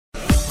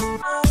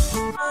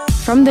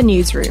From the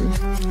newsroom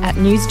at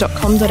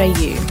news.com.au.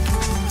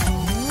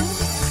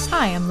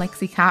 Hi, I'm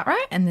Lexi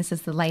Cartwright and this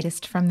is the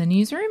latest from the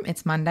newsroom.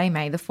 It's Monday,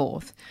 May the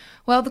 4th.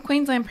 Well, the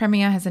Queensland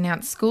Premier has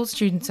announced school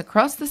students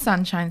across the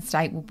Sunshine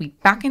State will be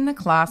back in the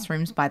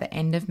classrooms by the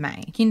end of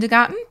May.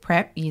 Kindergarten,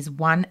 prep, years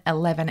 1,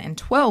 11 and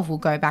 12 will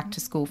go back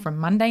to school from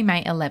Monday,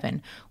 May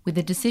 11, with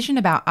a decision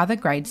about other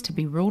grades to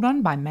be ruled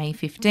on by May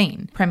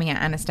 15. Premier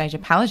Anastasia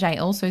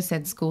Palaszczuk also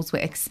said schools were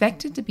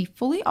expected to be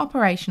fully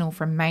operational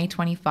from May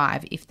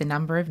 25 if the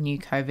number of new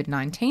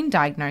COVID-19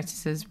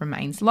 diagnoses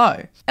remains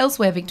low.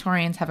 Elsewhere,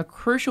 Victorians have a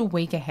crucial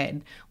week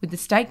ahead, with the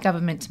state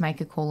government to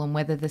make a call on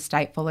whether the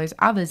state follows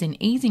others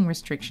in easing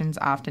restrictions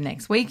after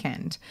next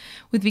weekend.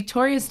 With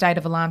Victoria's state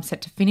of alarm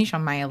set to finish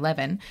on May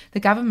 11,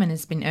 the government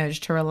has been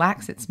urged to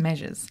relax its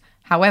measures.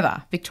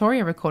 However,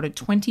 Victoria recorded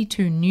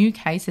 22 new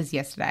cases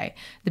yesterday,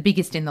 the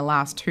biggest in the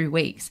last 2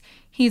 weeks.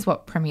 Here's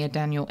what Premier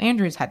Daniel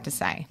Andrews had to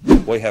say.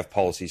 We have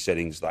policy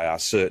settings, they are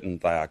certain,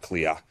 they are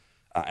clear,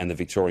 and the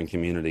Victorian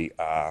community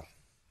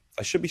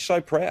they should be so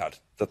proud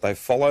that they've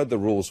followed the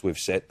rules we've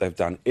set, they've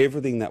done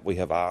everything that we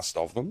have asked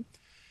of them,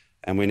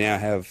 and we now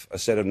have a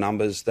set of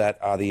numbers that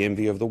are the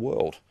envy of the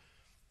world.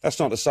 That's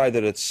not to say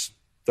that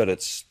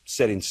it's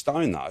set in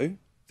stone, though.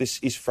 This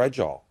is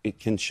fragile. It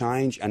can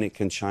change, and it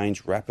can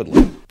change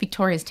rapidly.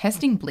 Victoria's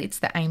testing blitz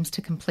that aims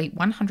to complete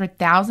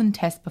 100,000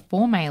 tests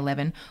before May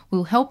 11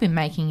 will help in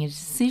making a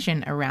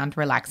decision around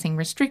relaxing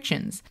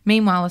restrictions.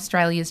 Meanwhile,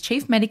 Australia's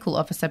Chief Medical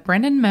Officer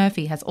Brendan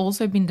Murphy has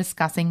also been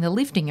discussing the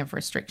lifting of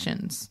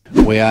restrictions.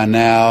 We are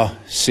now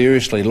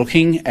seriously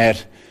looking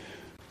at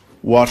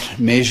what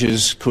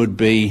measures could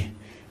be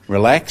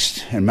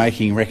relaxed and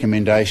making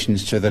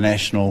recommendations to the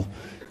National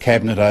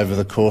Cabinet over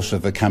the course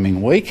of the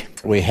coming week.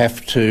 We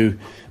have to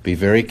be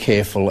very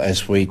careful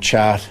as we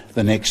chart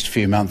the next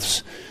few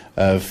months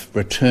of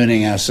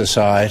returning our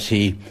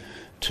society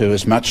to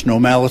as much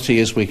normality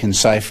as we can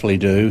safely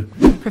do.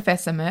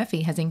 Professor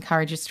Murphy has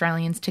encouraged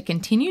Australians to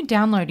continue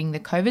downloading the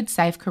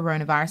COVID-safe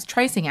coronavirus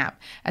tracing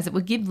app, as it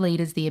would give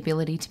leaders the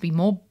ability to be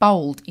more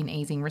bold in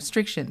easing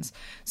restrictions.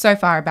 So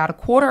far, about a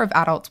quarter of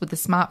adults with a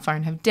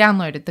smartphone have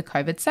downloaded the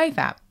COVID-safe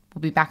app.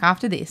 We'll be back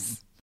after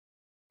this.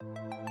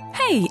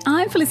 Hey,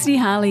 I'm Felicity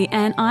Harley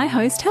and I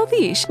host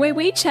Healthyish, where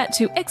we chat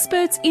to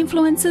experts,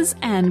 influencers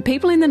and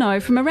people in the know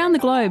from around the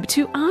globe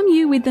to arm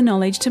you with the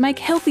knowledge to make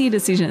healthier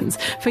decisions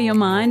for your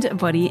mind,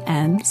 body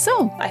and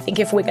soul. I think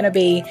if we're going to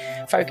be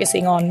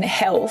focusing on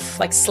health,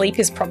 like sleep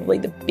is probably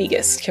the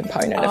biggest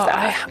component of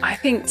that. I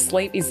think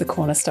sleep is the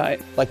cornerstone.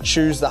 Like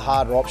choose the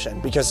harder option,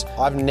 because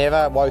I've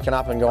never woken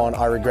up and gone,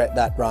 I regret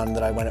that run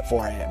that I went at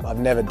 4 a.m. I've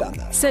never done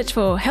that. Search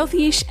for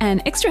Healthyish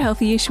and Extra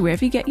Healthyish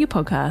wherever you get your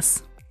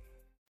podcasts.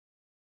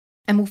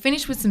 And we'll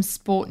finish with some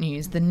sport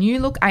news. The new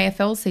look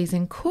AFL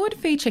season could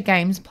feature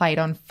games played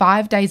on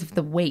 5 days of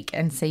the week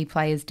and see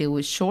players deal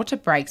with shorter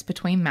breaks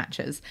between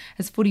matches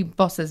as footy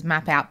bosses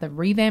map out the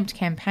revamped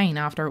campaign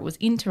after it was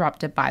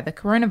interrupted by the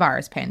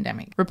coronavirus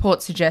pandemic.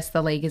 Reports suggest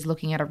the league is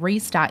looking at a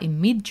restart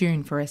in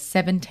mid-June for a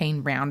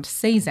 17-round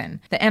season.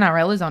 The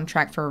NRL is on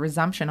track for a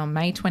resumption on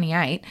May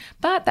 28,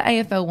 but the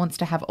AFL wants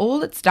to have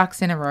all its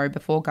ducks in a row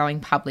before going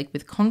public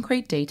with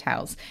concrete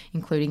details,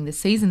 including the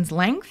season's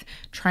length,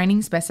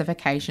 training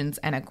specifications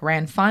and a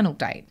grand final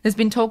date. There's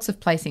been talks of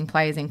placing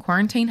players in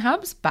quarantine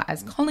hubs, but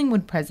as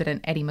Collingwood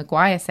president Eddie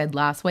Maguire said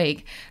last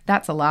week,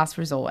 that's a last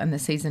resort and the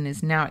season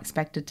is now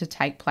expected to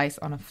take place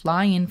on a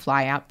fly-in,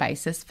 fly-out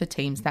basis for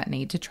teams that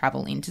need to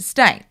travel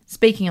interstate.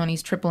 Speaking on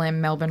his Triple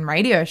M Melbourne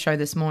radio show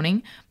this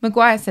morning,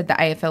 Maguire said the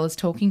AFL is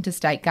talking to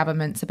state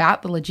governments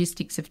about the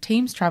logistics of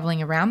teams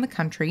travelling around the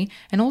country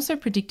and also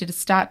predicted a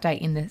start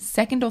date in the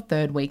 2nd or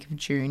 3rd week of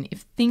June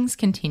if things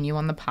continue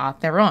on the path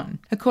they're on.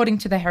 According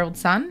to the Herald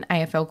Sun,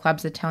 AFL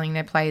clubs are telling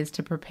their players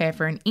to prepare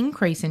for an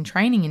increase in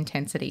training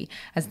intensity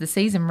as the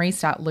season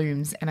restart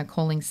looms and are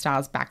calling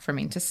stars back from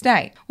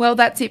interstate. Well,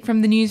 that's it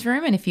from the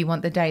newsroom, and if you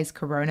want the day's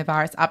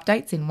coronavirus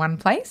updates in one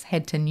place,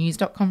 head to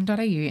news.com.au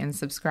and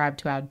subscribe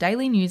to our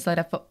daily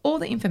newsletter for all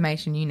the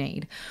information you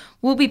need.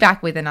 We'll be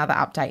back with another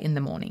update in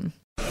the morning.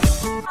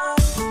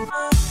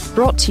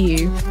 Brought to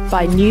you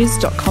by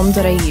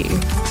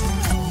news.com.au.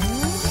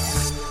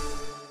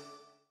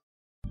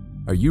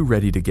 Are you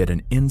ready to get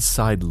an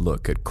inside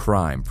look at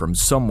crime from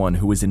someone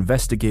who has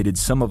investigated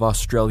some of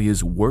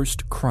Australia's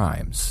worst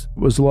crimes? It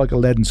was like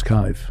Aladdin's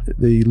Cave.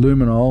 The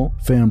luminol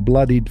found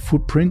bloodied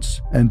footprints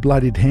and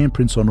bloodied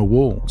handprints on a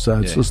wall, so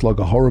it's just like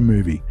a horror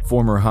movie.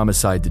 Former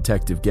homicide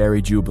detective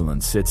Gary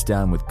Jubilant sits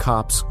down with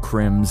cops,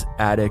 crims,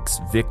 addicts,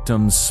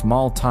 victims,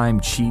 small-time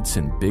cheats,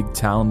 and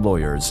big-town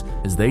lawyers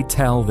as they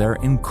tell their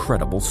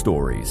incredible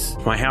stories.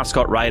 My house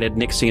got raided.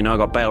 Next thing you know, I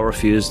got bail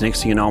refused.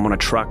 Next thing you know, I'm on a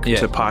truck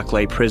to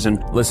Parklea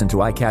Prison. Listen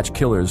to I Catch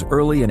Killers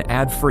early and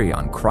ad-free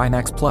on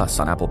Crimex Plus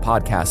on Apple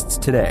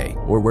Podcasts today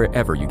or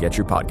wherever you get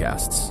your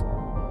podcasts.